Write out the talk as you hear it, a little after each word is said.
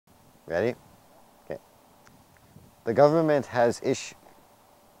Ready? Okay. The government has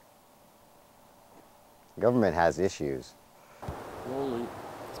issues. Rolling.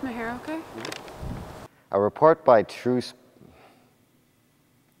 Is my hair okay? A report by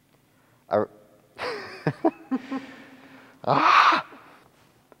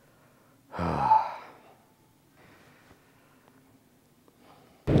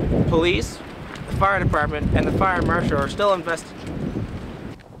Police, the fire department, and the fire marshal are still investigating.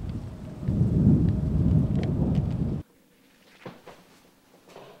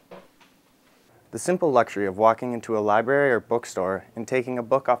 The simple luxury of walking into a library or bookstore and taking a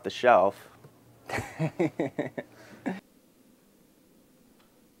book off the shelf.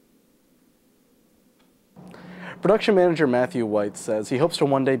 Production manager Matthew White says he hopes to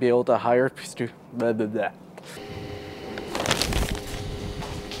one day be able to hire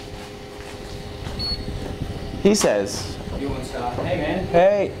He says, You won't stop. Hey, man.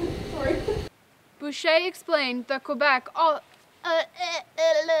 Hey. Sorry. Boucher explained that Quebec all.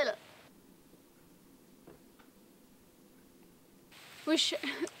 Boucher.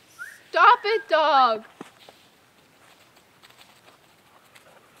 Stop it, dog.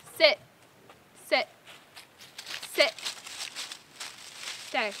 Sit. Sit. Sit.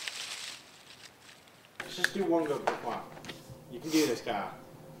 Stay. Let's just do one go. Come on. You can do this, Kyle.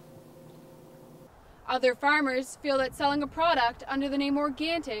 Other farmers feel that selling a product under the name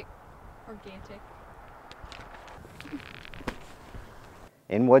organic.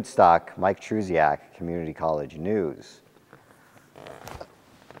 In Woodstock, Mike Trusiak, Community College News.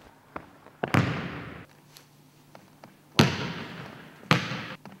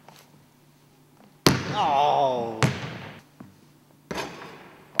 Oh!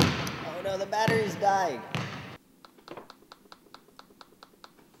 Oh no, the battery's died.